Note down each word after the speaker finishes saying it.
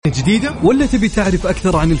جديدة ولا تبي تعرف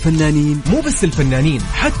أكثر عن الفنانين؟ مو بس الفنانين،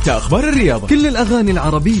 حتى أخبار الرياضة، كل الأغاني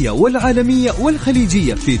العربية والعالمية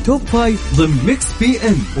والخليجية في توب 5 ضمن ميكس بي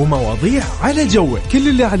ام، ومواضيع على جوك. كل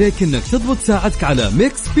اللي عليك إنك تضبط ساعتك على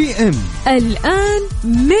ميكس بي ام. الآن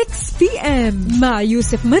ميكس بي ام مع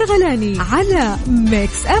يوسف مرغلاني على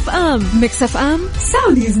ميكس اف ام. ميكس اف ام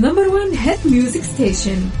سعوديز نمبر 1 هيت ميوزك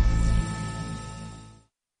ستيشن.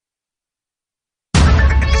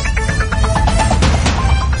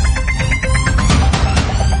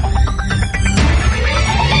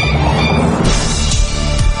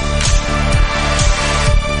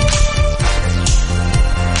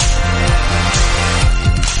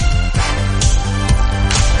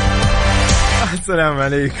 السلام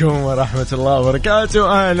عليكم ورحمة الله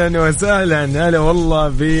وبركاته. أهلا وسهلا. هلا والله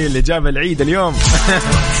بالإجابة العيد اليوم.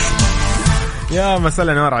 يا مساء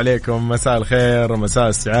النور عليكم، مساء الخير، مساء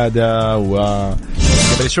السعادة.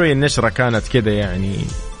 وقبل شوي النشرة كانت كذا يعني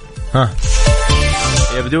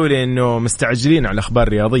يبدو لي إنه مستعجلين على الأخبار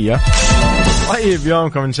الرياضية. طيب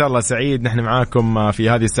يومكم إن شاء الله سعيد. نحن معاكم في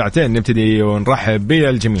هذه الساعتين، نبتدي ونرحب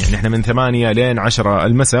بالجميع. نحن من 8 لين 10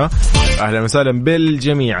 المساء. أهلا وسهلا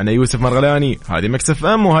بالجميع. أنا يوسف مرغلاني، هذه ميكس اف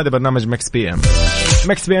ام، وهذا برنامج ميكس بي ام.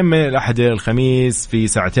 ميكس بي ام من الأحد الخميس في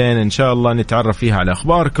ساعتين إن شاء الله نتعرف فيها على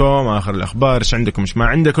أخباركم، آخر الأخبار، إيش عندكم إيش ما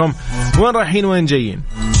عندكم، وين رايحين وين جايين.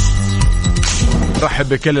 رحب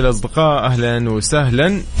بكل الأصدقاء، أهلا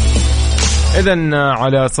وسهلا. إذن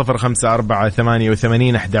على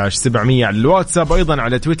 0548811700 على الواتساب، أيضا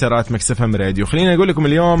على تويتر @مكسفم راديو. خلينا أقول لكم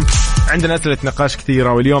اليوم عندنا أسئلة نقاش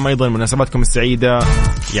كثيرة، واليوم أيضا مناسباتكم السعيدة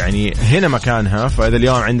يعني هنا مكانها. فإذا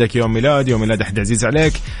اليوم عندك يوم ميلاد أحد عزيز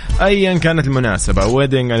عليك أيا كانت المناسبة،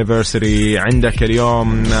 wedding anniversary، عندك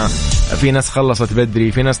اليوم في ناس خلصت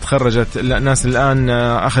بدري، في ناس تخرجت، ناس الآن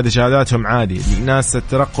أخذ شهاداتهم عادي، ناس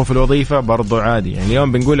ترقوا في الوظيفة برضو عادي. يعني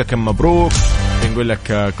اليوم بنقول لك مبروك، بنقول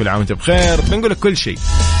لك كل عام وانت بخير، بنقول لك كل شيء.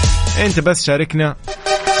 انت بس شاركنا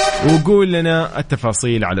وقول لنا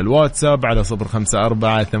التفاصيل على الواتساب على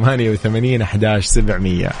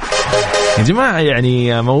 0548811700. يا جماعة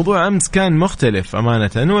يعني موضوع أمس كان مختلف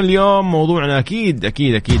أمانة، واليوم موضوعنا أكيد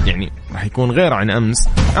يعني راح يكون غير عن أمس.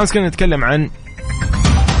 أمس كنا نتكلم عن،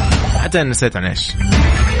 حتى نسيت عن إيش.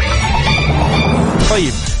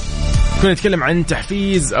 طيب كنا نتكلم عن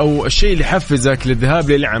تحفيز أو الشيء اللي يحفزك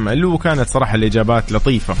للذهاب للعمل، وكانت صراحة الإجابات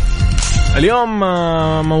لطيفة. اليوم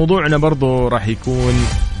موضوعنا برضو راح يكون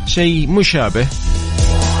شيء مشابه،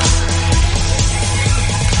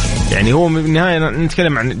 يعني هو بالنهاية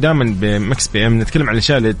نتكلم عن دائما بمكس بي ام نتكلم عن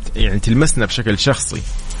الأشياء اللي يعني تلمسنا بشكل شخصي،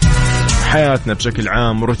 حياتنا بشكل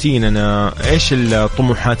عام، روتيننا، إيش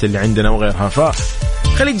الطموحات اللي عندنا وغيرها.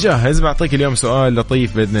 فخليك جاهز، بعطيك اليوم سؤال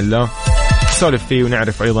لطيف بإذن الله نسولف فيه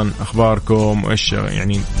ونعرف أيضا أخباركم وإيش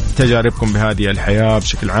يعني تجاربكم بهذه الحياة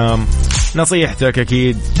بشكل عام، نصيحتك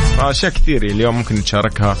أكيد، أشياء كثير اليوم ممكن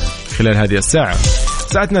نتشاركها خلال هذه الساعة.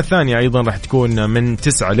 ساعتنا الثانية أيضا راح تكون من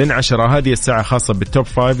 9 لين 10. هذه الساعة خاصة بالتوب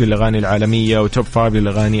 5 للأغاني العالمية وتوب 5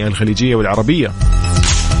 للأغاني الخليجية والعربية.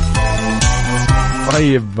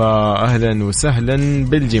 طيب أهلا وسهلا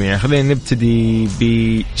بالجميع. خلينا نبتدي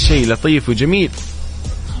بشيء لطيف وجميل.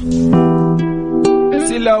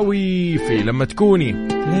 سلاوي في لما تكوني.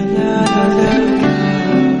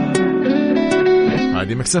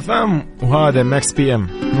 هذه ميكس اف ام وهذا ماكس بي ام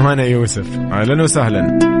وانا يوسف. اهلا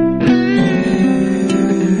وسهلا.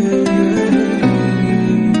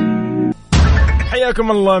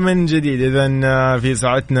 حياكم الله من جديد. اذن في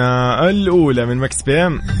ساعتنا الاولى من ماكس بي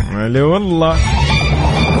ام. هلا والله.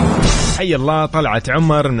 حي الله طلعت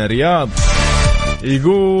عمر من الرياض،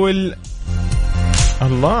 يقول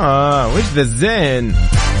الله وش ذا الزين،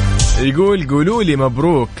 يقول قولوا لي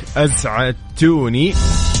مبروك أسعدتوني،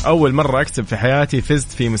 أول مرة أكتب في حياتي،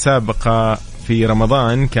 فزت في مسابقة في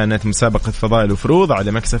رمضان، كانت مسابقة فضائل وفروض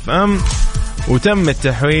على ميكس اف ام، وتم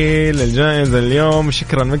التحويل الجائزة اليوم.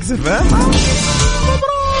 شكرا ميكس اف ام.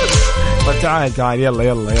 طيب تعال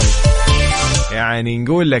يلا يعني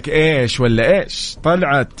نقول لك ايش ولا ايش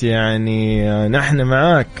طلعت، يعني نحن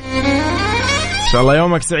معاك إن شاء الله.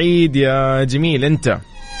 يومك سعيد يا جميل أنت.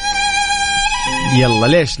 يلا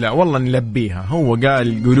ليش لا والله نلبيها. هو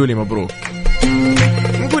قال قولوا لي مبروك،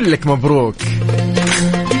 نقول لك مبروك.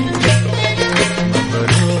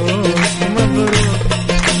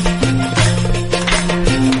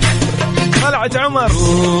 طلعت عمر.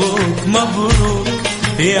 مبروك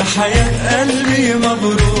يا حياة قلبي،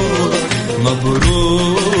 مبروك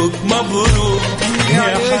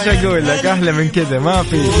يعني ايش اقول لك احلى من كذا ما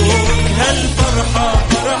في. هالفرحة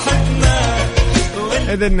فرحتنا.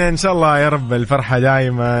 إذن إن شاء الله يا رب الفرحة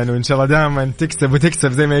دائما، وإن شاء الله دائما تكسب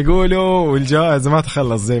وتكسب زي ما يقولوا، والجوائز ما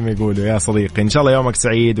تخلص زي ما يقولوا يا صديقي. إن شاء الله يومك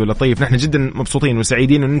سعيد ولطيف. نحن جدا مبسوطين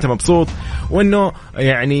وسعيدين وإن أنت مبسوط، وإنه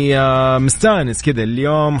يعني مستانس كذا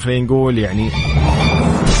اليوم. خلينا نقول يعني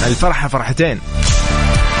الفرحة فرحتين.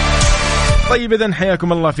 طيب إذن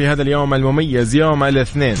حياكم الله في هذا اليوم المميز، يوم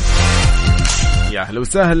الاثنين. يا أهلا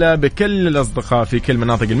وسهلا بكل الأصدقاء في كل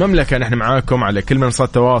مناطق المملكة. نحن معاكم على كل منصات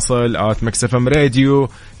التواصل، ميكس اف ام راديو،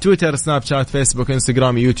 تويتر، سناب شات، فيسبوك،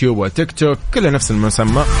 انستغرام، يوتيوب وتيك توك، كله نفس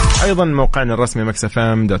المسمى. أيضا موقعنا الرسمي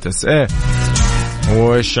mixfm.sa.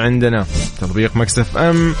 وش عندنا؟ تطبيق ميكس اف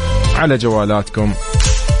ام على جوالاتكم.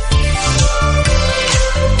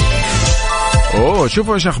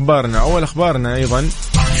 شوفوا ايش أخبارنا. أول أخبارنا أيضا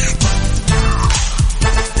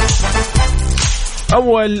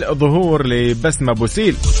أول ظهور لبسمة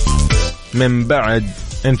بوسيل من بعد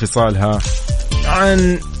انفصالها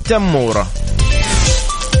عن تمورة.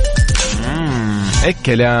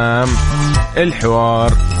 الكلام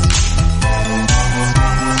الحوار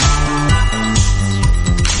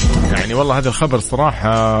يعني والله هذا الخبر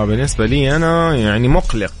صراحة بالنسبة لي أنا يعني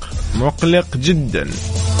مقلق جدا.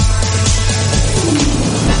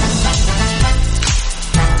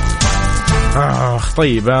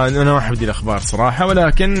 طيب أنا ما أحب دي الأخبار صراحة،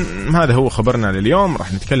 ولكن هذا هو خبرنا لليوم.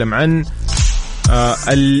 راح نتكلم عن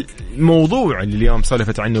الموضوع اللي اليوم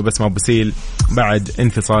سولفت عنه بسمة بوسيل بعد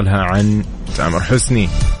انفصالها عن تامر حسني.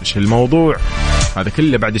 إيش الموضوع؟ هذا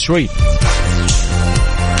كله بعد شوي.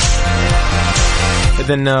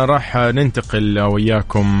 إذن راح ننتقل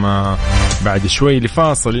وياكم بعد شوي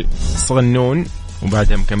لفاصل صغنون،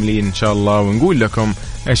 وبعدها مكملين إن شاء الله، ونقول لكم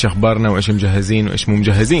إيش أخبارنا وإيش مجهزين وإيش مو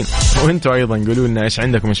مجهزين. وإنتوا أيضا قولوا لنا إيش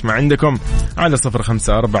عندكم إيش ما عندكم على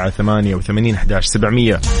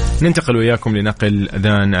 0548811700. ننتقل وياكم لنقل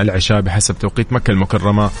أذان العشاء بحسب توقيت مكة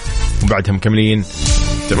المكرمة، وبعدها مكملين.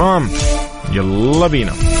 تمام، يلا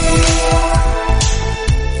بينا.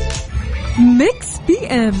 ميكس بي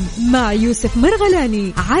ام مع يوسف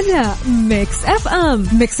مرغلاني على ميكس اف ام.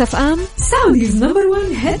 ميكس اف ام سعوديز نمبر 1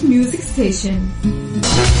 هيد ميوزك ستيشن.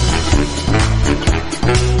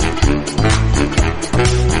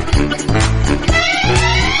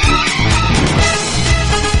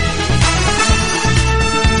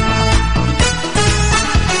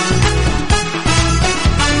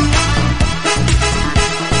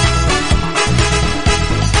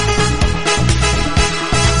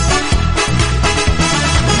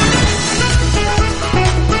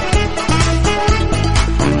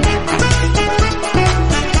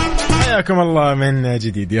 حياكم الله من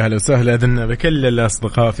جديد. يا هلا وسهلا إذن بكل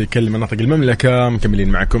الأصدقاء في كل مناطق المملكة، مكملين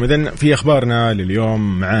معكم. إذن في أخبارنا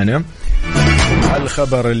لليوم معانا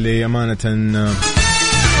الخبر اللي أمانة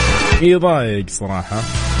يضايق صراحة.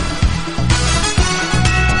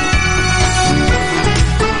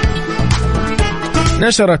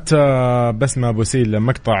 نشرت بسمة بوسيل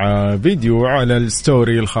مقطع فيديو على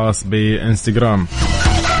الستوري الخاص بإنستغرام،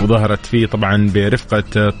 وظهرت فيه طبعا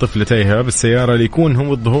برفقة طفلتيها بالسيارة، ليكون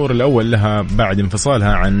هو الظهور الأول لها بعد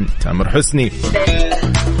انفصالها عن تامر حسني.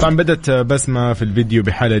 طبعا بدت بسمة في الفيديو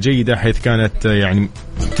بحالة جيدة، حيث كانت يعني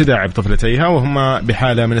تداعب طفلتيها وهما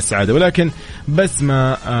بحالة من السعادة. ولكن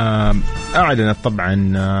بسمة أعلنت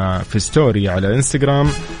طبعا في ستوري على انستغرام،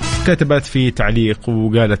 كتبت في تعليق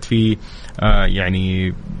وقالت فيه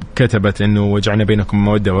يعني كتبت انه وجعنا بينكم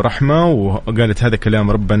مودة ورحمة، وقالت هذا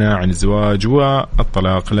كلام ربنا عن الزواج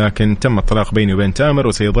والطلاق، لكن تم الطلاق بيني وبين تامر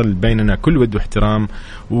وسيظل بيننا كل ود واحترام.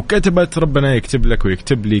 وكتبت ربنا يكتب لك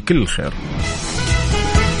ويكتب لي كل الخير.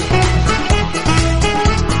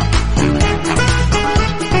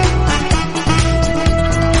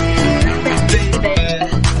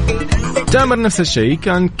 تامر نفس الشيء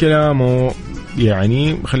كان كلامه،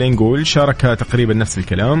 يعني خلينا نقول شاركها تقريبا نفس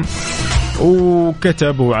الكلام،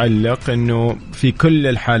 وكتب وعلق انه في كل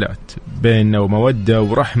الحالات بيننا ومودة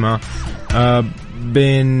ورحمة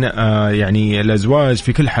بين يعني الأزواج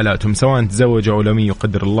في كل حالاتهم، سواء تزوجوا أو لم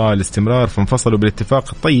يقدر الله الاستمرار فانفصلوا بالاتفاق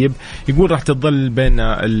الطيب. يقول راح تظل بين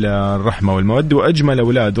الرحمة والمودة، وأجمل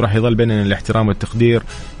أولاد وراح يظل بيننا الاحترام والتقدير.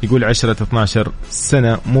 يقول 10-12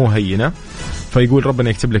 سنة مو هينة، فيقول ربنا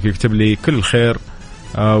يكتب لك ويكتب لي كل الخير،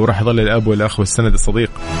 وراح يظل الأب والأخ والسند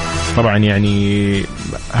الصديق. طبعا يعني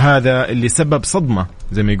هذا اللي سبب صدمة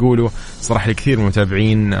زي ما يقولوا صراحة لكثير من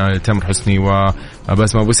المتابعين تامر حسني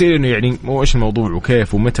وبسمة بوسيل، إنه يعني مو إيش الموضوع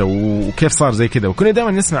وكيف ومتى وكيف صار زي كذا. وكنا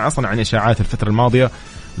دائما نسمع أصلا عن إشاعات الفترة الماضية،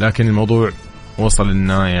 لكن الموضوع وصل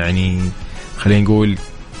إنه يعني خلينا نقول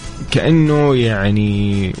كأنه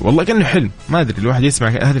يعني والله كأنه حلم. ما أدري، الواحد يسمع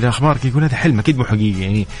هذه الأخبار يقول هذا حلم أكيد مو حقيقي،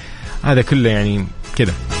 يعني هذا كله يعني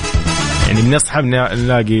كذا، يعني من أصحابنا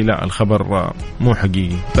نلاقي لا الخبر مو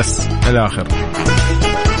حقيقي بس الآخر.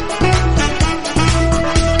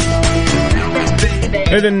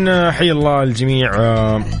 إذن حي الله الجميع.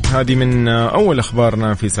 هذه من أول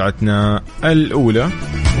أخبارنا في ساعتنا الأولى.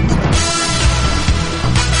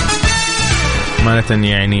 معناً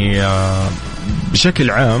يعني بشكل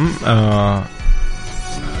عام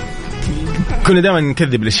كنا دائما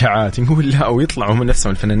نكذب الإشاعات، نقول لا، ويطلعوا هم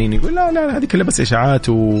نفسهم الفنانين يقول لا لا هذه كلها بس إشاعات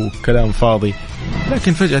وكلام فاضي،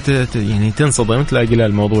 لكن فجأة يعني تنصدم تلاقي لا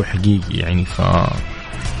الموضوع حقيقي يعني.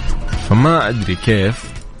 فما أدري كيف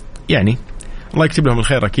يعني. الله يكتب لهم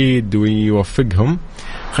الخير أكيد ويوفقهم.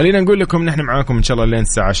 خلينا نقول لكم نحن معاكم إن شاء الله لين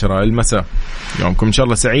الساعة 10 المساء. يومكم إن شاء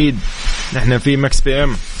الله سعيد. نحن في مكس بي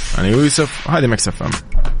ام، أنا يوسف، هذه مكس اف ام.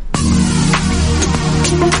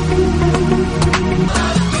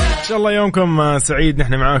 إن شاء الله يومكم سعيد.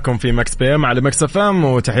 نحن معاكم في مكس بي ام على مكس اف ام،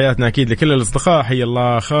 وتحياتنا أكيد لكل الأصدقاء. حي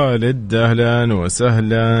الله خالد، أهلا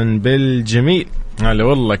وسهلا بالجميع. هلا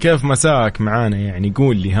والله، كيف مساك معانا يعني؟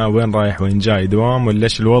 قول لي ها، وين رايح وين جاي، دوام ولا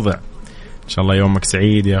إيش الوضع؟ إن شاء الله يومك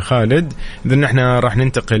سعيد يا خالد. إذن نحن راح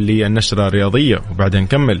ننتقل للنشرة الرياضية وبعدين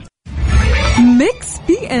نكمل ميكس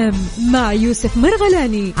بي ام مع يوسف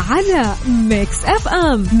مرغلاني على ميكس اف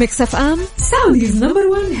ام. ميكس اف ام سعوديز نمبر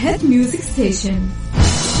 1 هيد ميوزك ستيشن.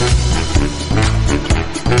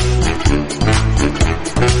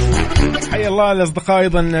 حيا الله الأصدقاء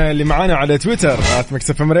أيضا اللي معانا على تويتر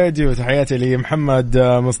 @مكسفمراديو. تحياتي لمحمد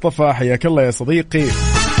مصطفى، حياك الله يا صديقي.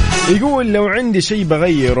 يقول لو عندي شيء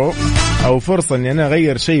بغيره أو فرصة أني أنا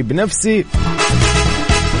أغير شيء بنفسي،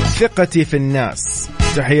 ثقتي في الناس.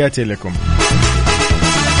 تحياتي لكم.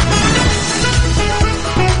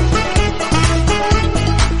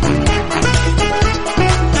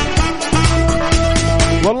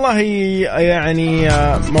 والله يعني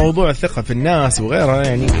موضوع الثقة في الناس وغيرها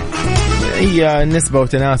يعني هي نسبة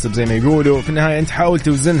وتناسب زي ما يقولوا. في النهاية أنت حاول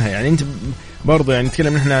توزنها. يعني أنت برضو يعني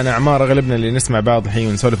نتكلم نحن عن أعمار أغلبنا اللي نسمع بعض الحين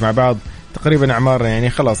ونسولف مع بعض تقريبا أعمارنا يعني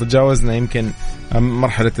خلاص تجاوزنا يمكن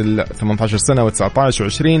مرحلة 18 سنة و19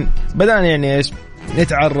 و20. بدأنا يعني إيش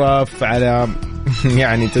نتعرف على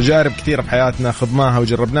يعني تجارب كثيرة في حياتنا خضناها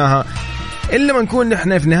وجربناها، إلا ما نكون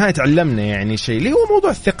نحن في النهاية تعلمنا يعني شيء اللي هو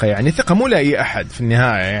موضوع الثقة. يعني الثقة مو لأي أحد في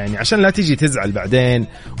النهاية، يعني عشان لا تيجي تزعل بعدين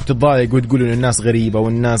وتتضايق وتقول إن الناس غريبة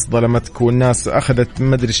والناس ظلمتك والناس أخذت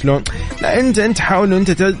مدري شلون. لا، أنت حاول إن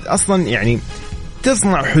أنت أصلا يعني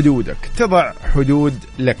تصنع حدودك، تضع حدود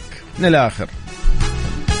لك من الآخر.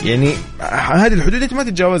 يعني هذه الحدود أنت ما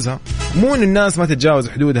تتجاوزها، مو إن الناس ما تتجاوز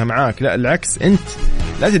حدودها معاك، لا العكس، أنت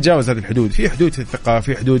لا تتجاوز هذه الحدود. في حدود في الثقة،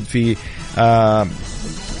 في حدود في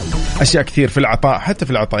أشياء كثير في العطاء. حتى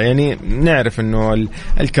في العطاء يعني نعرف أنه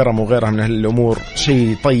الكرم وغيرها من الأمور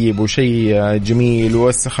شيء طيب وشيء جميل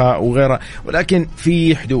والسخاء وغيرها، ولكن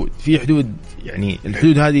في حدود يعني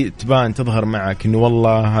الحدود هذه تبان تظهر معك أنه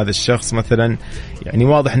والله هذا الشخص مثلا يعني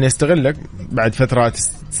واضح أنه يستغلك. بعد فترة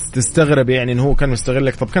تستغرب يعني أنه هو كان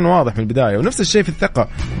مستغلك، طب كان واضح من البداية. ونفس الشيء في الثقة،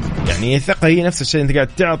 يعني الثقة هي نفس الشيء، أنت قاعد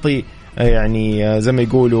تعطي يعني زي ما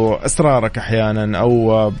يقولوا أسرارك أحيانا،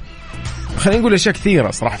 أو خلينا نقول أشياء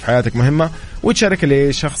كثيرة صراحة في حياتك مهمة، وتشاركها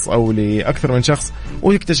لشخص أو لأكثر من شخص،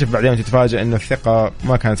 وتكتشف بعدين وتتفاجأ إنه الثقة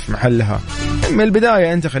ما كانت في محلها من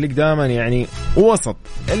البداية. أنت خليك دائما يعني وسط،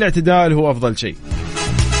 الاعتدال هو أفضل شيء.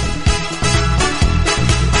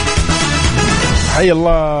 حي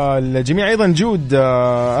الله الجميع. أيضا جود،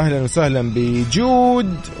 أهلا وسهلا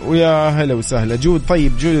بجود، ويا هلا وسهلا جود.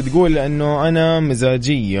 طيب جود تقول أنه أنا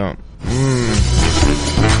مزاجية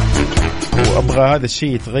وأبغى هذا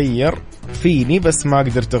الشيء يتغير فيني بس ما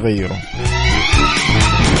أقدر تغيره.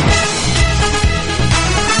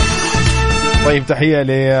 طيب تحية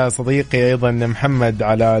لصديقي أيضا محمد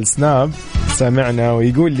على السناب سامعنا،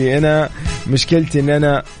 ويقول لي أنا مشكلتي أن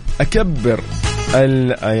أنا أكبر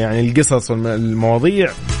يعني القصص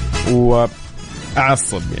والمواضيع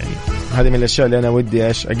وأعصب. يعني هذه من الأشياء اللي أنا ودي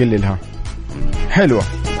أقللها. حلوة.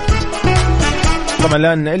 طبعا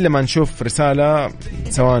لأن إلا ما نشوف رسالة،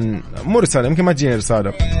 سواء مو رسالة يمكن ما تجيني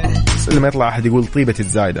رسالة، بس إلا ما يطلع أحد يقول طيبتي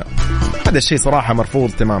الزايدة، هذا الشيء صراحة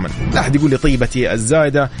مرفوض تماما. لا أحد يقول لي طيبتي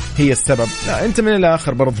الزايدة هي السبب، لا أنت من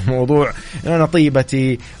الآخر برضو موضوع إنه أنا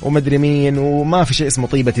طيبتي ومدري مين، وما في شيء اسمه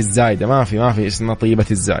طيبتي الزايدة، ما في اسمه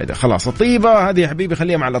طيبتي الزايدة. خلاص الطيبة هذه يا حبيبي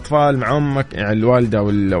خليها مع الأطفال، مع أمك يعني الوالدة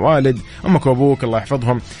والوالد، أمك وأبوك الله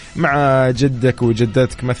يحفظهم، مع جدك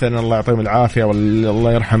وجدتك مثلا الله يعطيهم العافية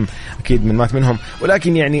والله يرحم أكيد من مات منهم.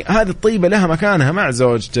 ولكن يعني هذه الطيبة لها مكانها مع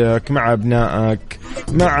زوجتك، مع أبنائك،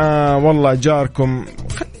 مع والله جاركم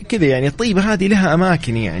كذا. يعني الطيبة هذه لها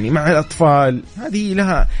أماكن، يعني مع الأطفال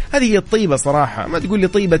هذه هي الطيبة صراحة. ما تقول لي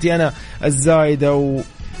طيبتي أنا الزايدة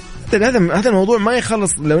هذا الموضوع ما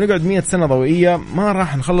يخلص. لو نقعد 100 سنة ضوئية ما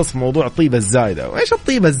راح نخلص في موضوع الطيبة الزايدة. وإيش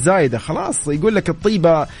الطيبة الزايدة؟ خلاص يقول لك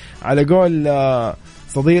الطيبة على قول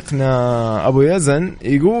صديقنا أبو يزن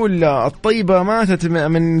يقول الطيبة ماتت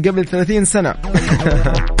من قبل 30 سنة.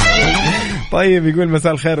 طيب يقول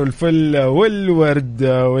مساء الخير والفل والورد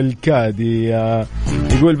والكادي.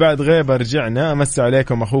 يقول بعد غيبة رجعنا. أمسي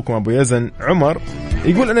عليكم أخوكم أبو يزن عمر.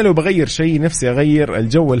 يقول أنا لو بغير شيء نفسي أغير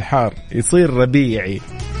الجو الحار يصير ربيعي.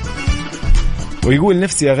 ويقول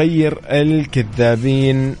نفسي أغير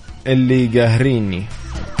الكذابين اللي قاهريني.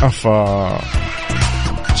 أفا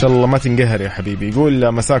إن شاء الله ما تنقهر يا حبيبي.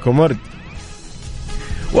 يقول مساكم ورد.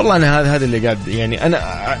 والله أنا هذا اللي قاعد يعني أنا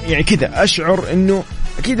يعني كذا أشعر إنه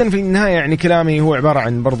أكيد في النهاية يعني كلامي هو عبارة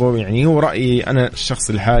عن برضو يعني هو رأيي أنا الشخص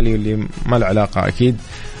الحالي واللي ما له علاقة أكيد،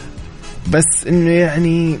 بس إنه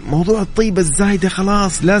يعني موضوع الطيبة الزايدة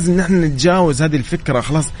خلاص لازم نحن نتجاوز هذه الفكرة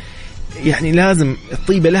خلاص. يعني لازم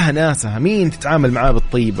الطيبة لها ناسها، مين تتعامل معاه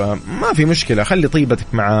بالطيبة ما في مشكلة، خلي طيبتك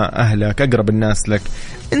مع أهلك أقرب الناس لك.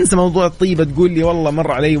 انسى موضوع الطيبة تقول لي والله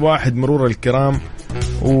مر علي واحد مرور الكرام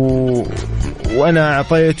وأنا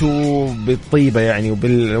أعطيته بالطيبة يعني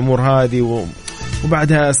وبالأمور هذه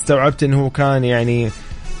وبعدها استوعبت أنه كان يعني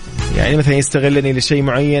مثلا يستغلني لشيء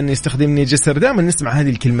معين، يستخدمني جسر. دائما نسمع هذه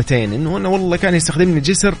الكلمتين انه انا والله كان يستخدمني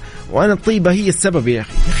جسر وانا الطيبة هي السبب. يا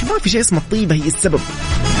اخي ما في شيء اسمه الطيبة هي السبب.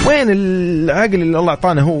 وين العقل اللي الله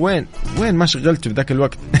اعطانا؟ هو وين ما شغلته في ذاك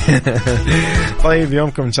الوقت؟ طيب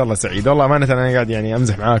يومكم ان شاء الله سعيد. والله امانه انا قاعد يعني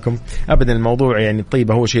امزح معاكم ابدا. الموضوع يعني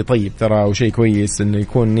الطيبة هو شيء طيب ترى وشيء كويس انه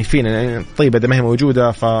يكون فينا يعني الطيبة ده ما هي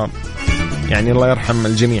موجودة ف يعني الله يرحم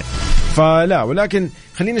الجميع. فلا ولكن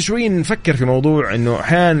خلينا شوي نفكر في موضوع انه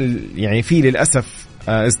احيانا يعني في للاسف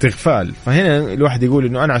استغفال. فهنا الواحد يقول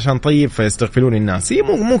انه انا عشان طيب فيستغفلون الناس. هي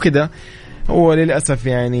مو كده. هو للاسف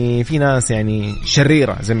يعني في ناس يعني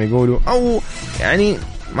شريرة زي ما يقولوا او يعني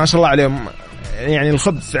ما شاء الله عليهم يعني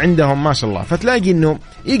الخبث عندهم ما شاء الله، فتلاقي انه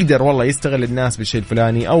يقدر والله يستغل الناس بالشيء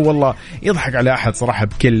الفلاني او والله يضحك على احد صراحة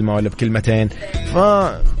بكلمة ولا بكلمتين. ف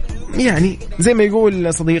يعني زي ما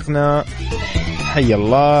يقول صديقنا حي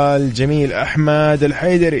الله الجميل أحمد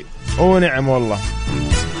الحيدري ونعم والله،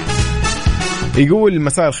 يقول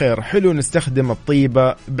مساء الخير حلو نستخدم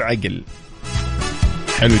الطيبة بعقل.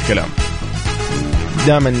 حلو الكلام.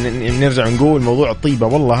 دائما نرجع نقول موضوع الطيبة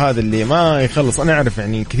والله هذا اللي ما يخلص. أنا أعرف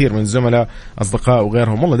يعني كثير من الزملاء أصدقاء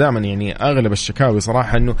وغيرهم والله دائما يعني أغلب الشكاوي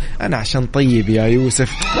صراحة أنه أنا عشان طيب يا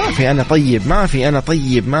يوسف. ما في أنا طيب، ما في أنا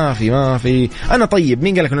طيب، ما في أنا طيب.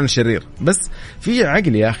 مين قالك أنه أنا شرير؟ بس في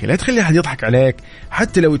عقل يا أخي، لا تخلي أحد يضحك عليك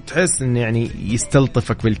حتى لو تحس أنه يعني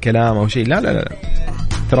يستلطفك بالكلام أو شيء. لا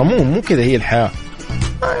ترى مو كذا هي الحياة.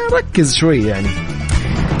 ركز شوي يعني.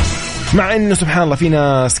 مع انه سبحان الله في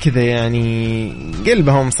ناس كذا يعني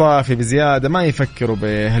قلبهم صافي بزياده ما يفكروا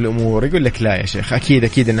بهالامور. يقول لك لا يا شيخ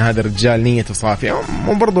اكيد ان هذا الرجال نيته صافيه.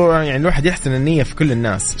 وبرضه يعني الواحد يحسن النيه في كل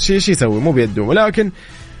الناس. شيء يسوي مو بيده، ولكن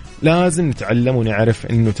لازم نتعلم ونعرف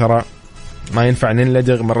انه ترى ما ينفع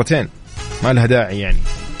نلدغ مرتين، ما لها داعي يعني.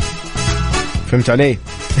 فهمت علي؟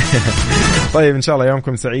 طيب ان شاء الله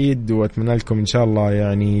يومكم سعيد واتمنى لكم ان شاء الله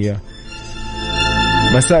يعني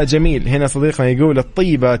مساء جميل. هنا صديقنا يقول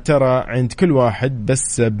الطيبة ترى عند كل واحد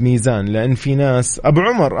بس بميزان، لأن في ناس أبو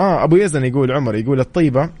عمر أبو يزن يقول عمر يقول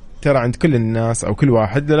الطيبة ترى عند كل الناس أو كل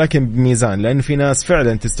واحد لكن بميزان، لأن في ناس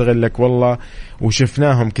فعلا تستغلك والله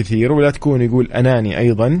وشفناهم كثير. ولا تكون يقول أناني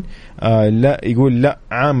أيضا. لا يقول لا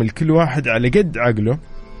عامل كل واحد على قد عقله.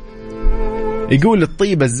 يقول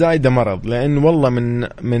الطيبة الزايدة مرض، لأن والله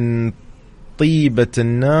من طيبة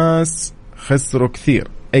الناس خسروا كثير.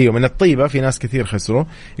 أيوة من الطيبة في ناس كثير خسروا.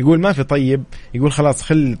 يقول ما في طيب. يقول خلاص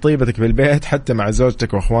خلي طيبتك بالبيت حتى مع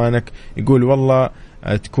زوجتك وأخوانك. يقول والله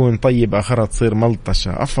تكون طيب آخرها تصير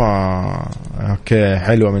ملطشة. أوكي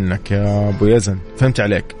حلوة منك يا أبو يزن، فهمت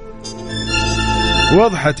عليك،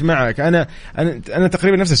 وضحت معك. أنا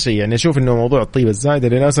تقريبا نفس الشيء يعني. أشوف إنه موضوع الطيبة الزايدة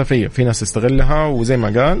للأسف في ناس تستغلها، وزي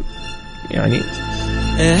ما قال يعني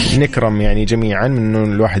نكرم يعني جميعا من إنه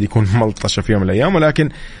الواحد يكون ملطشة في يوم من الأيام، ولكن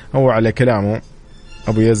هو على كلامه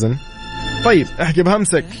أبو يزن. طيب احكي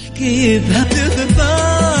بهمسك.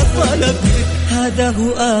 هذا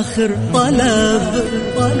هو آخر طلب.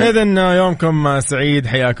 إذن يومكم سعيد،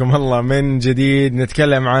 حياكم الله من جديد.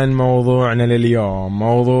 نتكلم عن موضوعنا لليوم،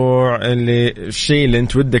 موضوع الشيء اللي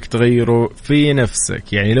انت ودك تغيره في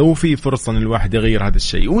نفسك. يعني لو في فرصة ان الواحد يغير هذا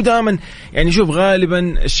الشيء. ودائما يعني شوف غالبا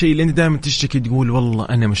الشيء اللي انت دائما تشتكي تقول والله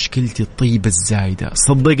انا مشكلتي الطيبة الزايدة.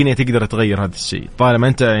 صدقني تقدر تغير هذا الشيء طالما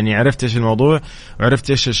انت يعني عرفت ايش الموضوع وعرفت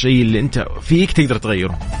ايش الشيء اللي انت فيك تقدر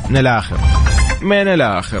تغيره. من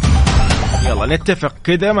الآخر يلا نتفق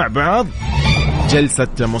كده مع بعض جلسة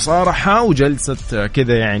مصارحة وجلسة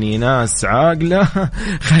كذا يعني ناس عاقلة.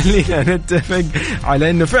 خلينا نتفق على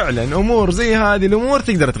أنه فعلا أمور زي هذه الأمور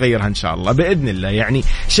تقدر تغيرها إن شاء الله بإذن الله. يعني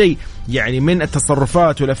شيء يعني من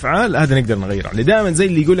التصرفات والأفعال هذا نقدر نغيره. يعني دائما زي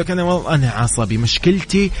اللي يقولك أنا عصبي،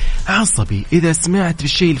 مشكلتي عصبي، إذا سمعت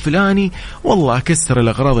بالشيء الفلاني والله أكسر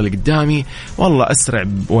الأغراض اللي قدامي، والله أسرع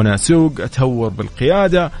وأنا أسوق، أتهور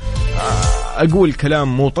بالقيادة، أقول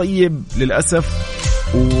كلام مو طيب للأسف،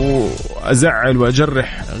 وأزعل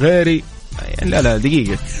وأجرح غيري. يعني لا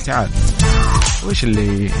دقيقة، تعال وش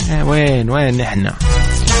اللي وين نحن؟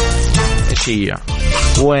 إيش هي؟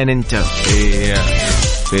 وين أنت؟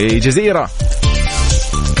 في جزيرة.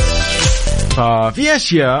 ففي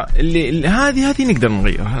أشياء اللي هذه نقدر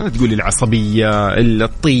نغيرها. تقولي العصبية،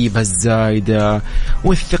 الطيبة الزايدة،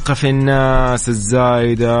 والثقة في الناس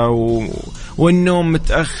الزايدة، والنوم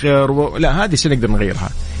متأخر لا هذه شيء نقدر نغيرها.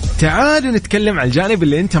 تعالوا نتكلم على الجانب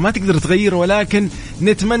اللي أنت ما تقدر تغيره ولكن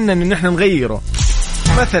نتمنى إن نحن نغيره.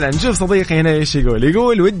 مثلا شوف صديقي هنا ايش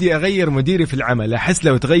يقول ودي اغير مديري في العمل، احس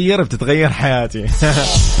لو تغير بتتغير حياتي.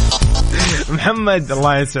 محمد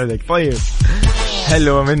الله يسعدك. طيب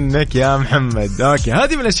حلوة منك يا محمد. اوكي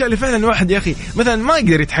هذه من الاشياء اللي فعلا الواحد يا اخي مثلا ما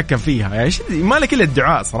يقدر يتحكم فيها. يعني ما لك الا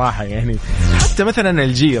الدعاء صراحة. يعني حتى مثلا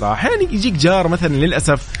الجيرة احيانا يجيك جار مثلا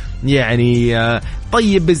للاسف يعني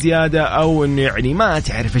طيب بزيادة، أو إنه يعني ما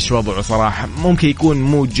تعرف إيش وضعه صراحة، ممكن يكون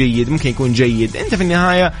مو جيد ممكن يكون جيد، أنت في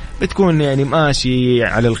النهاية بتكون يعني ماشي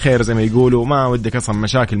على الخير زي ما يقولوا، ما ودك أصلا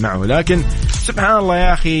مشاكل معه. لكن سبحان الله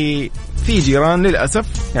يا أخي في جيران للأسف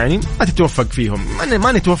يعني ما تتوفق فيهم،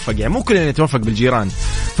 ما نتوفق، يعني مو كلنا نتوفق بالجيران.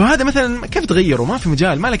 فهذا مثلا كيف تغيره؟ ما في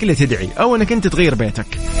مجال، ما لك إلا تدعي أو إنك أنت تغير بيتك.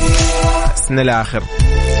 سن الآخر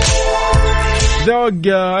ذوق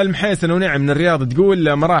المحيسن ونعم من الرياض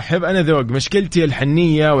تقول مرحب، أنا ذوق مشكلتي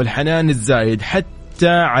الحنية والحنان الزايد، حتى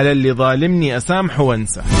على اللي ظالمني أسامحه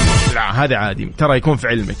وانسى. لا هذا عادي، ترى يكون في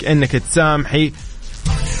علمك أنك تسامحي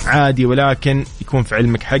عادي، ولكن يكون في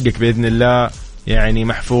علمك حقك بإذن الله يعني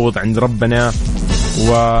محفوظ عند ربنا.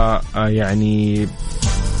 ويعني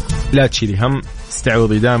لا تشيلي هم،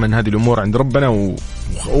 استعوضي دائما هذه الأمور عند ربنا،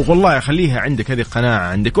 والله خليها عندك، هذه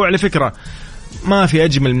قناعة عندك. وعلى فكرة ما في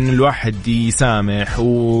أجمل من الواحد يسامح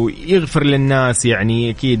ويغفر للناس يعني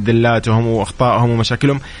أكيد ذلاتهم وأخطائهم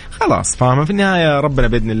ومشاكلهم، خلاص فاهمة. في النهاية ربنا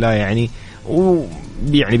بإذن الله يعني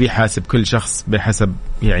ويعني بيحاسب كل شخص بحسب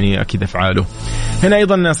يعني أكيد أفعاله. هنا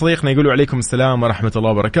أيضا صديقنا يقولوا عليكم السلام ورحمة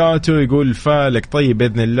الله وبركاته، يقول فالك طيب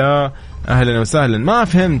بإذن الله، أهلا وسهلا. ما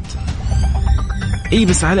فهمت إيه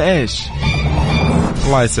بس على إيش؟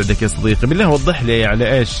 الله يسعدك يا صديقي، بالله وضح لي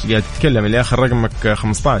على إيش قاعد تتكلم، اللي آخر رقمك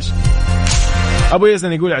 15. أبو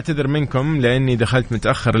يزن يقول أعتذر منكم لأني دخلت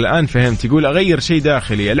متأخر، الآن فهمت. يقول أغير شيء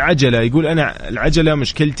داخلي، العجلة. يقول أنا العجلة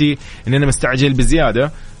مشكلتي إن أنا مستعجل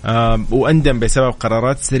بزيادة وأندم بسبب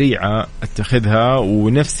قرارات سريعة أتخذها،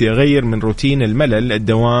 ونفسي أغير من روتين الملل،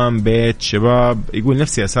 الدوام، بيت، شباب. يقول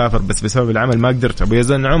نفسي أسافر بس بسبب العمل ما قدرت. أبو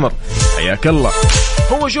يزن عمر حياك الله.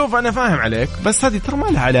 هو شوف أنا فاهم عليك، بس هذه ترى ما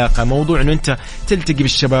لها علاقة موضوع إنه أنت تلتقي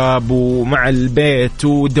بالشباب ومع البيت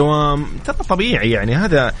والدوام، ترى طبيعي يعني.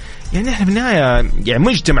 هذا يعني احنا في النهاية يعني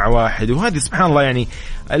مجتمع واحد، وهذه سبحان الله يعني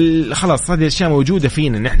خلاص هذه الأشياء موجودة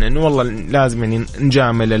فينا نحن، إنه والله لازم يعني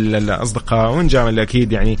نجامل الأصدقاء ونجامل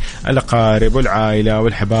أكيد يعني الأقارب والعائلة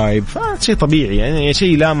والحبايب، فشيء طبيعي يعني،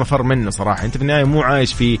 شيء لا مفر منه صراحة. أنت في النهاية مو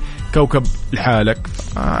عايش في كوكب لحالك،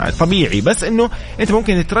 طبيعي. بس إنه أنت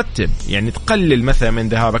ممكن ترتب يعني تقلل مثلا من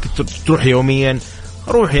ذهابك، تروح يوميا،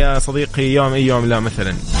 روح يا صديقي يوم لا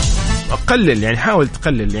مثلا قلل، يعني حاول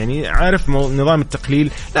تقلل، يعني عارف نظام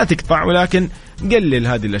التقليل، لا تقطع ولكن قلل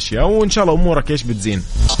هذه الأشياء، وإن شاء الله أمورك إيش بتزين.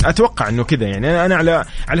 أتوقع إنه كذا يعني. أنا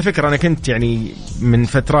على فكرة أنا كنت يعني من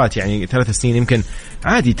فترات يعني 3 سنين يمكن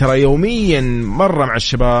عادي ترى يوميا مرة مع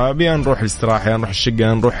الشباب، يا نروح الاستراحة، يا نروح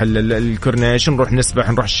الشقة، نروح الكورنيش، نروح نسبح،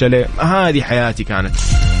 نروح الشاليه. هذه حياتي كانت.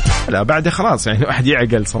 لا بعد خلاص يعني الواحد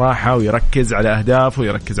يعقل صراحة ويركز على أهدافه،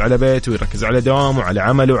 ويركز على بيته، ويركز على دوامه، وعلى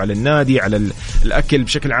عمله، وعلى النادي، على الأكل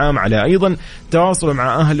بشكل عام، على أيضا تواصله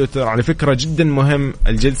مع أهله. على فكرة جدا مهم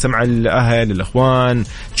الجلسة مع الأهل، الأخوان،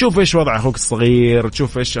 تشوف إيش وضع أخوك الصغير،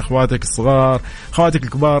 تشوف إيش أخواتك الصغار، أخواتك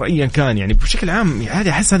الكبار، أيا كان يعني بشكل عام. هذه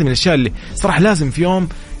أحس هذه من الأشياء اللي صراحة لازم في يوم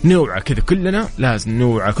نوعى كذا، كلنا لازم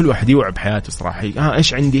نوعى، كل واحد يوعى بحياته صراحة.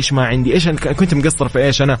 إيش عندي، إيش ما عندي، إيش أنا كنت مقصر في،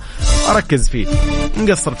 إيش أنا أركز فيه.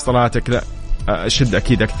 مقصر في صلاتك، لا شد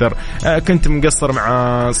أكيد أكثر. كنت مقصر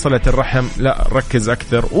مع صلة الرحم، لا ركز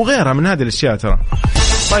أكثر، وغيرها من هذه الأشياء ترى.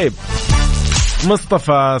 طيب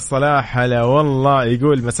مصطفى صلاح هلا والله،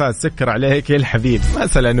 يقول مساء السكر عليك يا الحبيب،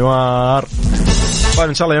 مساء الأنوار. طيب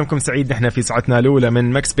إن شاء الله يومكم سعيد. نحن في ساعتنا الأولى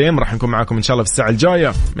من مكس بي ام راح نكون معاكم إن شاء الله في الساعة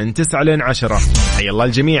الجاية من 9 ل 10. حي الله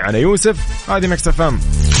الجميع، أنا يوسف، هذه مكس اف ام.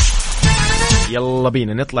 يلا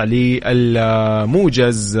بينا نطلع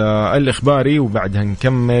للموجز الإخباري وبعدها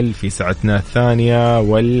نكمل في ساعتنا الثانية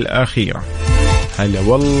والأخيرة. هلا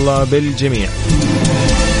والله بالجميع.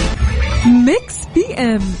 ميكس بي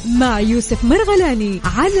ام مع يوسف مرغلاني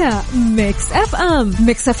على ميكس اف ام.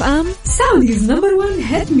 ميكس اف ام سعوديز نمبر 1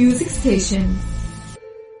 هيت ميوزك ستيشن.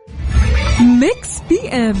 ميكس بي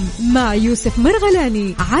ام مع يوسف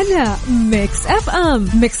مرغلاني على ميكس اف ام.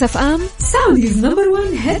 ميكس اف ام سعوديز نمبر 1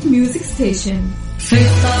 هيت ميوزك ستيشن. في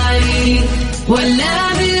الطريق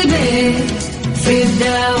ولا بالبيت في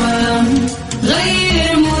الدوام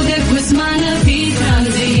غير مودك واسمعنا في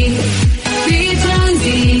ترانزيت. في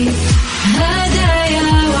ترانزيت هدايا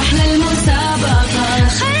واحلى المسابقة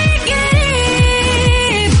خليك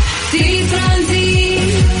قريب في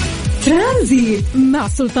ترانزيت. ترانزيت مع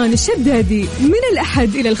سلطان الشدادي من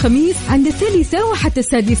الأحد إلى الخميس عند 3 وحتى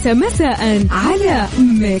 6 مساء على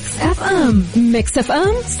ميكس اف ام. ميكس اف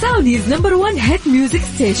ام سعوديز نمبر 1 هيت ميوزك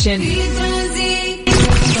ستيشن.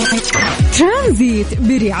 ترانزيت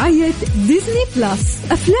برعاية ديزني بلس.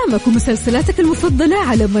 أفلامك ومسلسلاتك المفضلة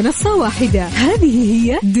على منصة واحدة. هذه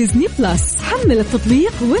هي ديزني بلس. حمل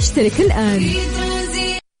التطبيق واشترك الآن.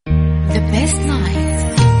 The best night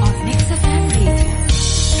of Mix FM Radio.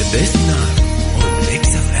 The best night on Mix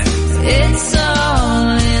FM. It's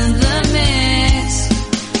all in the mix.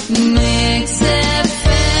 Mix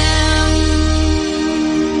FM.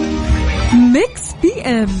 ميكس بي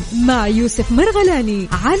ام مع يوسف مرغلاني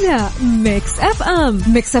على ميكس اف ام.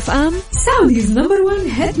 ميكس اف ام سعوديز نمبر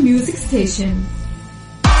 1 هيت ميوزك ستيشن.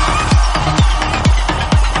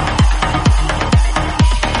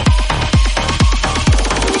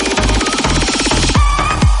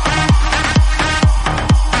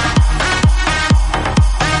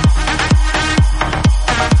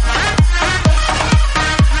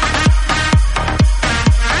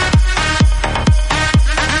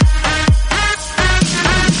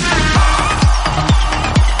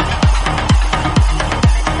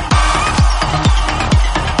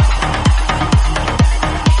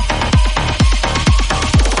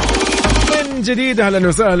 جديد. أهلا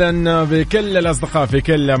وسهلا بكل الأصدقاء في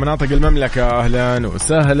كل مناطق المملكة. أهلا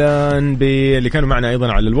وسهلا باللي كانوا معنا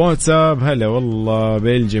أيضا على الواتساب. هلا والله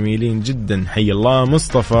بالجميلين جدا. حي الله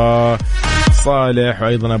مصطفى صالح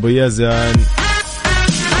وأيضا أبو يزن.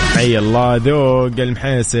 حي الله ذوق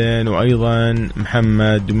المحسن وأيضا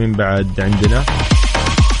محمد. ومن بعد عندنا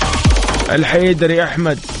الحيدري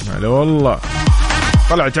أحمد. هلا والله.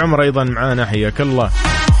 طلعت عمر أيضا معانا. حياك الله.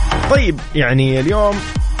 طيب يعني اليوم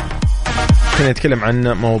نتكلم عن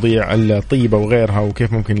مواضيع الطيبة وغيرها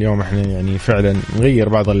وكيف ممكن اليوم احنا يعني فعلا نغير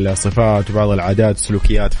بعض الصفات وبعض العادات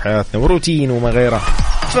والسلوكيات في حياتنا وروتين وما غيره.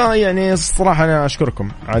 فيعني الصراحة أنا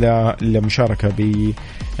أشكركم على المشاركة ب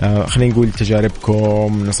خلينا نقول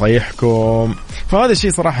تجاربكم نصايحكم. فهذا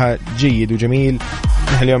الشيء صراحة جيد وجميل.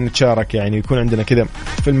 نحن اليوم نتشارك يعني يكون عندنا كذا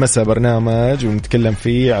في المساء برنامج ونتكلم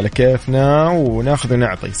فيه على كيفنا وناخذ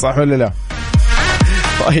ونعطي. صح ولا لا؟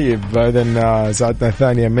 طيب إذن ساعتنا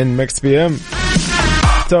الثانية من ميكس بي ام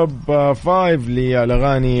توب 5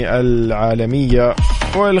 للأغاني العالمية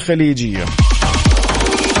والخليجية.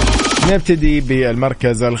 نبتدي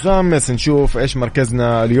بالمركز الخامس. نشوف إيش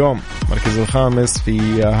مركزنا اليوم. مركز الخامس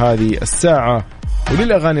في هذه الساعة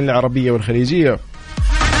وللأغاني العربية والخليجية.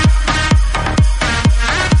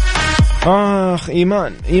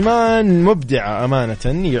 إيمان مبدعة أمانة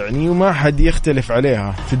يعني وما حد يختلف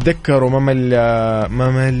عليها. تتذكروا ما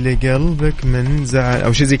مل قلبك من زعل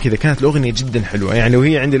أو شيء زي كذا. كانت الأغنية جدا حلوة يعني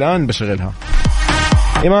وهي عندي الآن بشغلها.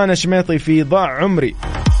 إيمان الشميطي في ضاع عمري.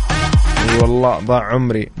 والله ضاع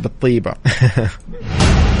عمري بالطيبة.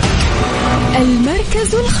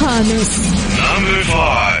 المركز الخامس.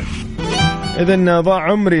 إذن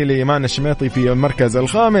ضاع عمري لإيمان الشميطي في المركز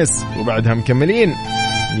الخامس وبعدها مكملين.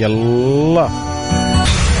 يلا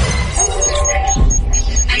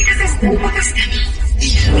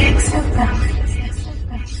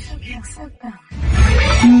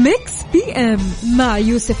ميكس بي ام مع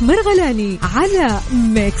يوسف مرغلاني على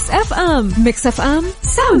ميكس اف ام. ميكس اف ام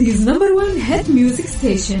سعوديز نمبر 1 هيت ميوزك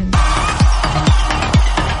ستيشن.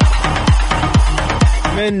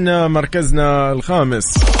 من مركزنا الخامس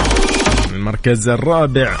المركز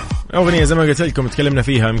الرابع أغنية زي ما قلت لكم تكلمنا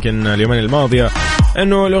فيها يمكن اليومين الماضية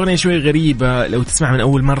إنه الأغنية شوي غريبة. لو تسمع من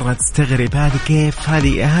أول مرة تستغرب هذه كيف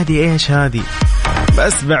هذه إيش هذه.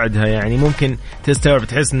 بس بعدها يعني ممكن تستوعب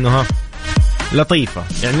تحس إنها لطيفة.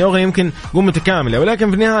 يعني الأغنية يمكن تكون متكاملة ولكن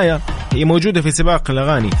في النهاية هي موجودة في سباق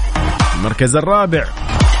الأغاني. المركز الرابع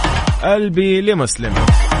قلبي لمسلم.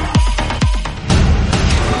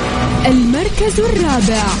 المركز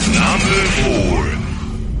الرابع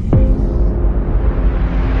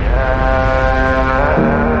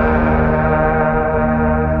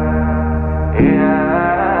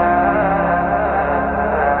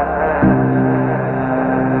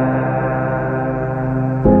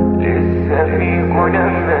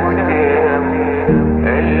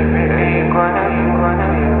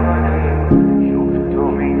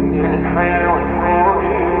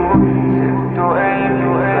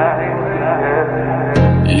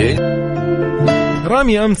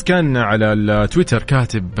رامي أمس كان على التويتر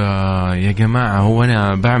كاتب يا جماعة هو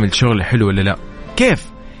أنا بعمل شغل حلو ولا لا؟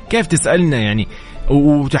 كيف تسألنا يعني؟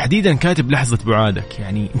 وتحديدا كاتب لحظة بعادك.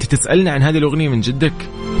 يعني أنت تسألنا عن هذه الأغنية من جدك؟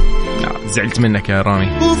 لا زعلت منك يا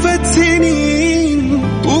رامي. وفات سنين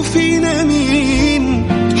وفينا مين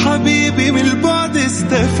حبيبي من البعد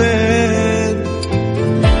استفاد،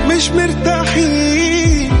 مش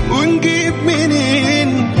مرتاحين ونجيب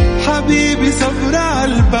منين حبيبي صبر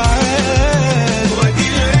على البعاد، ودي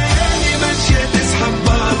الليالي ماشية تسحب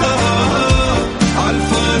بعضها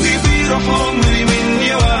عالفاضي بيروح عمري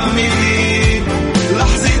مني واعمل ايه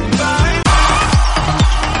لحظة بعد.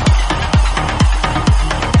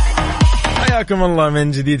 حياكم الله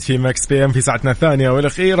من جديد في ماكس بي ام في ساعتنا الثانية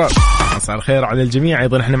والأخيرة. مساء الخير على الجميع.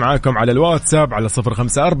 أيضا احنا معاكم على الواتساب على 0548811700.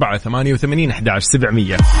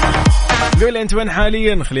 قول انت وين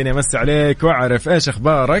حاليا، خليني امس عليك واعرف ايش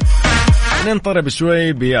اخبارك. ننطرب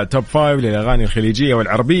شوي بالتوب 5 للاغاني الخليجيه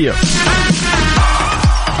والعربيه.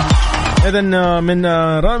 اذا من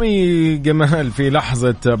رامي جمال في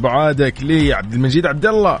لحظه بعادك لعبد المجيد عبد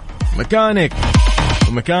الله،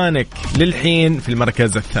 مكانك للحين في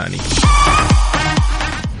المركز الثاني.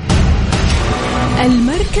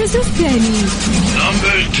 المركز الثاني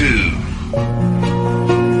Number 2.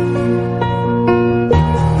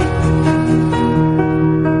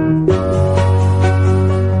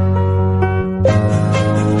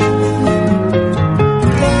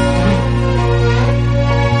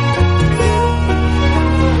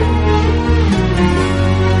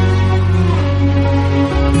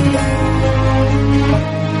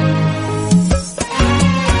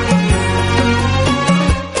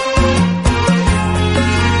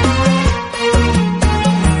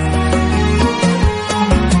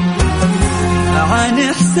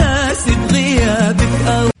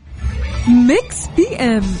 ميكس بي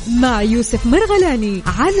ام مع يوسف مرغلاني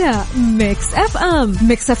على ميكس اف ام.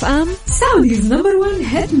 ميكس اف ام سعوديز نمبر 1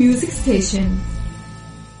 هيد ميوزك ستيشن.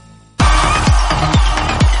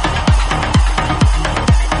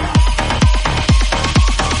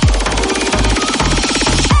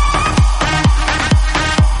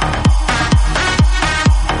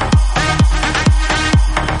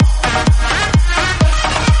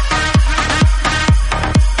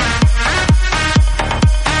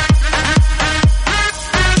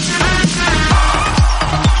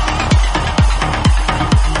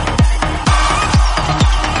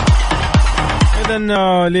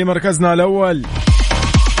 لمركزنا الأول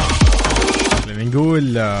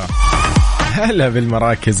نقول هلا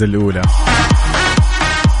بالمراكز الأولى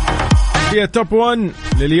هي توب 1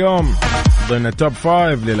 لليوم ضمن التوب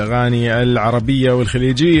 5 للأغاني العربية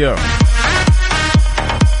والخليجية.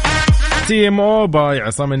 تيم او باي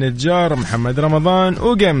عصام النجار، محمد رمضان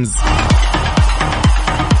وجمز.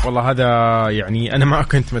 والله هذا يعني أنا ما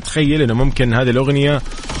كنت متخيل إنه ممكن هذه الأغنية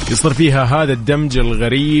يصير فيها هذا الدمج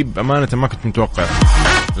الغريب. أمانة ما كنت متوقع،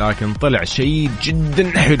 لكن طلع شيء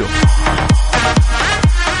جدا حلو.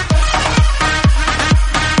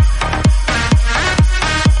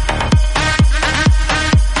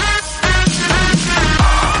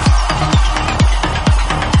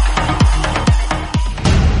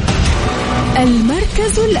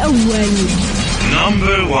 المركز الأول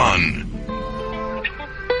Number 1.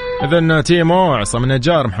 إذن تيمو، عصام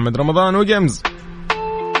النجار، محمد رمضان وجمز.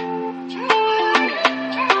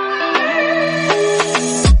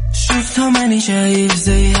 شفتها ماني شايف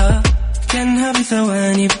زيها، كانها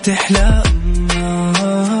بثواني بتحلى.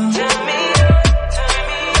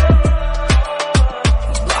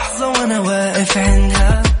 لحظة وانا واقف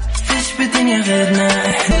عندها، فيش بدنيا غيرنا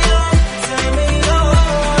احنا.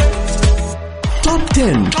 توب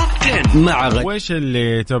 10 مع ويش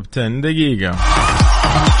اللي توب 10 دقيقة.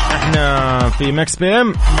 احنا في ماكس بي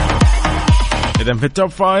ام، اذا في التوب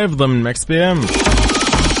 5 ضمن ماكس بي ام.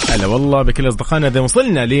 هلا والله بكل اصدقائنا. اذا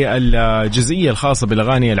وصلنا للجزئية الخاصة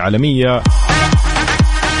بالاغاني العالمية،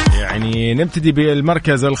 يعني نبتدي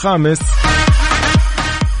بالمركز الخامس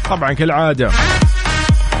طبعا كالعادة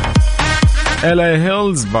LA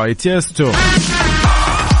Hills by Tiesto.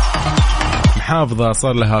 محافظة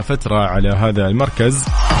صار لها فترة على هذا المركز،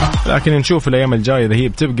 لكن نشوف الأيام الجاية إذا هي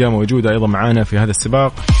بتبقى موجودة أيضا معانا في هذا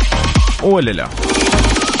السباق ولا لا.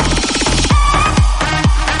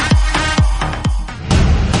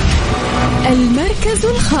 المركز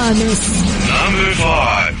الخامس Number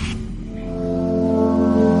 5.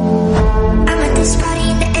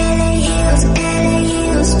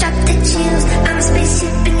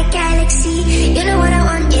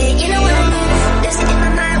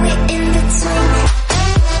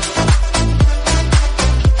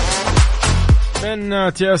 من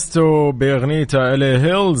إذن تيستو بأغنيته LA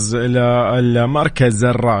Hills إلى المركز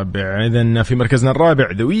الرابع. إذن في مركزنا الرابع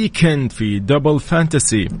The Weeknd في دبل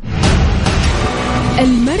فانتسي.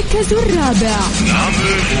 المركز الرابع.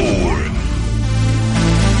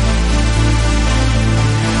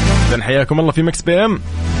 إذن حياكم الله في مكس بي ام،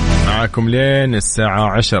 معاكم لين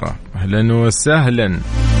الساعة 10. أهلا وسهلا.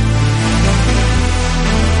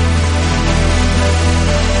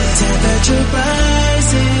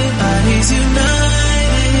 Bodies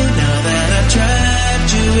united, now that I've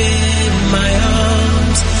trapped you in my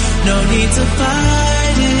arms. No need to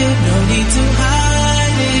fight it, no need to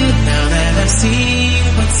hide it. Now that I've seen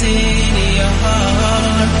what's in your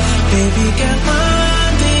heart, baby girl,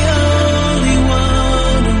 I'm the only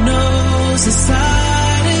one who knows the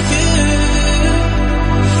side of you.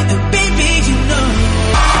 And baby, you know.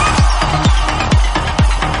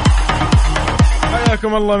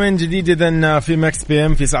 حياكم الله من جديد. إذن في مكس بي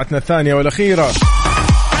ام في ساعتنا الثانية والأخيرة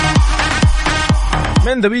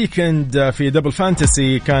من ذا ويكند في دبل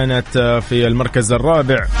فانتسي، كانت في المركز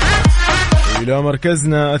الرابع إلى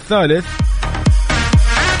مركزنا الثالث.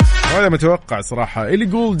 وهذا متوقع صراحة. إلي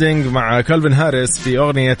جولدينج مع كالفين هاريس في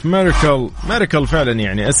أغنية ميراكل فعلا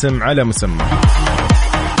يعني اسم على مسمى.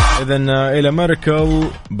 إذن إلى ميراكل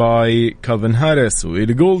باي كالفين هاريس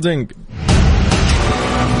وإلي جولدينج.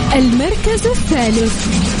 المركز الثالث.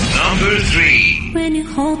 Number 3. When you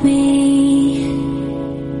hold me,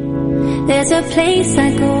 there's a place I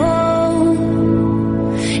go.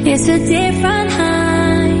 It's a different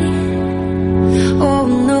high. Oh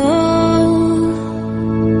no,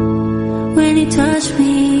 when you touch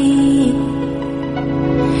me,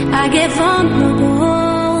 I get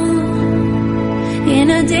vulnerable in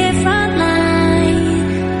a different light.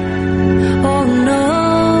 Oh no.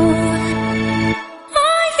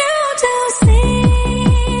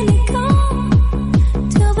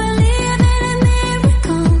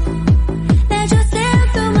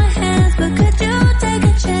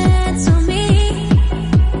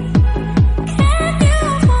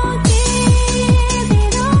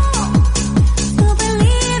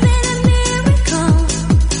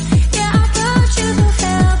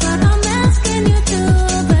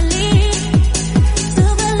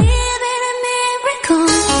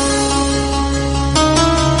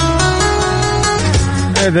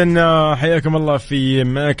 إذن حياكم الله في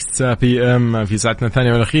ماكس بي ام في ساعتنا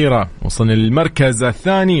الثانية والأخيرة. وصلنا للمركز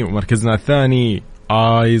الثاني، ومركزنا الثاني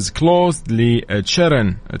Eyes Closed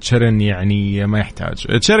لتشيرن. تشيرن يعني ما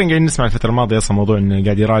يحتاج. تشيرن قاعد نسمع الفترة الماضية أصلا موضوع إنه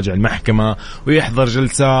قاعد يراجع المحكمة ويحضر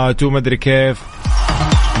جلسات وما أدري كيف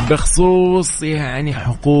بخصوص يعني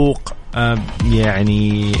حقوق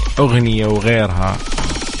يعني أغنية وغيرها،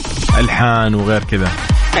 ألحان وغير كذا.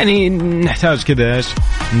 يعني نحتاج كذا إيش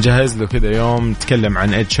نجهز له كذا يوم نتكلم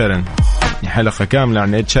عن إد شيرن، حلقة كاملة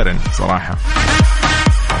عن إد شيرن صراحة.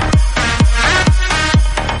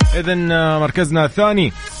 إذن مركزنا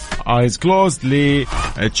الثاني Eyes Closed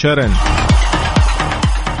لإد شيرن.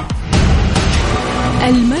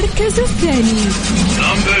 المركز الثاني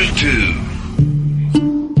Number 2.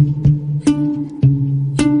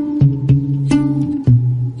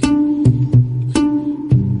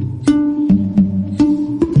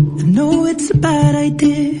 Bad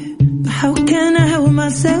idea, but how can I help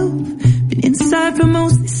myself? Been inside for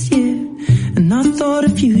most this year, and I thought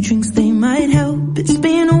a few drinks they might help. It's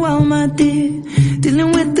been a while, my dear,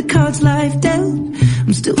 dealing with the cards life dealt.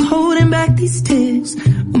 I'm still holding back these tears,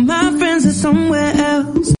 well, my friends are somewhere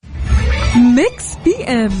else. ميكس بي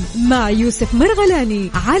ام مع يوسف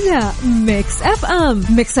مرغلاني على ميكس اف ام.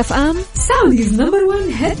 ميكس اف ام سعوديز نمبر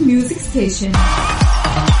 1 هيد ميوزك ستيشن.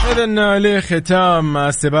 إذن لختام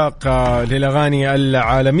السباق للأغاني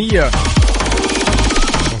العالمية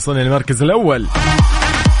وصلنا للمركز الأول.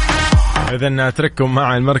 إذن أترككم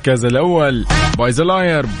مع المركز الأول بايز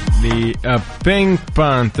لاير لبينك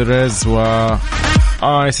بانثرز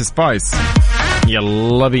وآيس سبايس.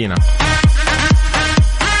 يلا بينا.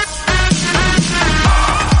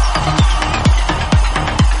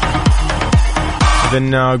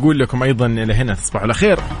 إذن أقول لكم أيضا إلى هنا تصبحوا على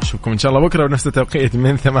خير. أشوفكم إن شاء الله بكرة بنفس التوقيت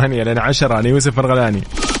من 8 إلى 10. أنا يوسف مرغلاني،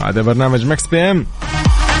 هذا برنامج مكس بي ام.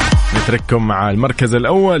 نترككم مع المركز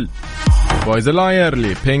الأول بويز لاير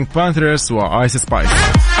لبينك بانثرز وآيس سبايس.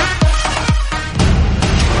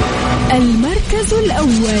 المركز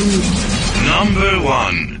الأول Number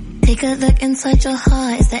 1. Take a look inside your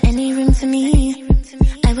heart. Is there any room for me?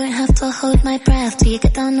 I won't have to hold my breath till you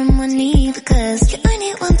get down on one knee, because you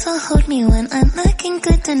only want to hold me when I'm looking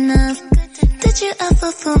good enough. Did you ever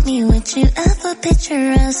fool me? Would you ever picture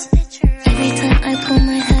us? Every time I pull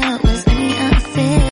my hair, was any out of fear?